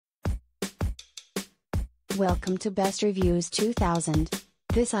Welcome to Best Reviews 2000.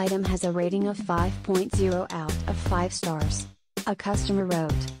 This item has a rating of 5.0 out of 5 stars. A customer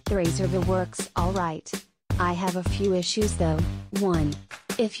wrote, "The Razorba works alright. I have a few issues though. 1.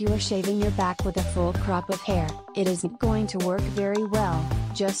 If you are shaving your back with a full crop of hair, it isn't going to work very well,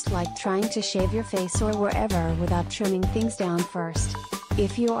 just like trying to shave your face or wherever without trimming things down first.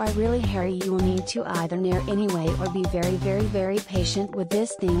 If you are really hairy, you will need to either nair anyway or be very patient with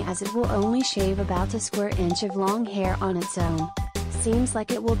this thing, as it will only shave about a square inch of long hair on its own. Seems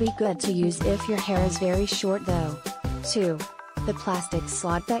like it will be good to use if your hair is very short though. 2. The plastic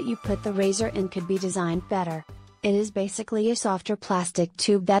slot that you put the razor in could be designed better. It is basically a softer plastic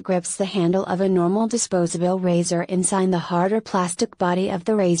tube that grips the handle of a normal disposable razor inside the harder plastic body of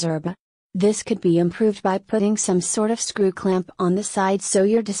the Razorba. This could be improved by putting some sort of screw clamp on the side so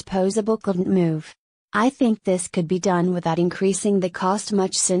your disposable couldn't move. I think this could be done without increasing the cost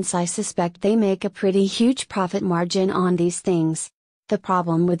much, since I suspect they make a pretty huge profit margin on these things. The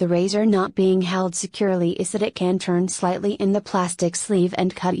problem with the razor not being held securely is that it can turn slightly in the plastic sleeve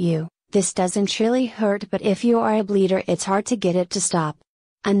and cut you. This doesn't really hurt, but if you are a bleeder it's hard to get it to stop.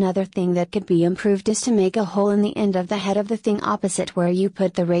 Another thing that could be improved is to make a hole in the end of the head of the thing opposite where you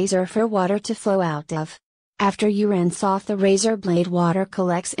put the razor for water to flow out of. After you rinse off the razor blade, water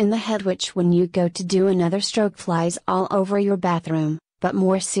collects in the head, which when you go to do another stroke flies all over your bathroom, but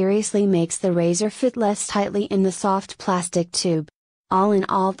more seriously makes the razor fit less tightly in the soft plastic tube. All in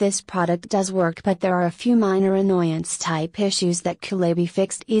all, this product does work, but there are a few minor annoyance type issues that could be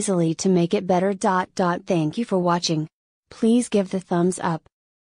fixed easily to make it better. Thank you for watching. Please give the thumbs up.